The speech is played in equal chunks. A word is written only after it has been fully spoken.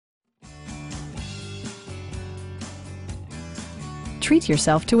treat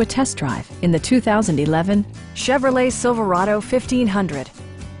yourself to a test drive in the 2011 Chevrolet Silverado 1500.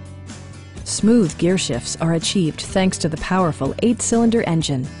 Smooth gear shifts are achieved thanks to the powerful 8-cylinder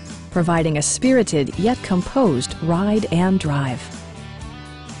engine, providing a spirited yet composed ride and drive.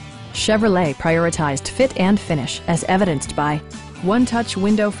 Chevrolet prioritized fit and finish as evidenced by one-touch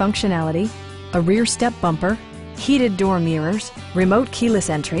window functionality, a rear step bumper, heated door mirrors, remote keyless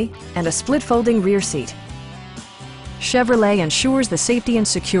entry, and a split-folding rear seat. Chevrolet ensures the safety and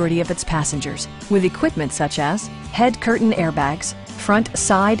security of its passengers with equipment such as head curtain airbags, front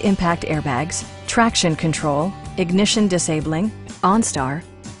side impact airbags, traction control, ignition disabling, OnStar,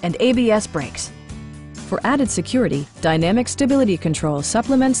 and ABS brakes. For added security, dynamic stability control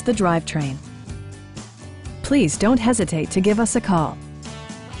supplements the drivetrain. Please don't hesitate to give us a call.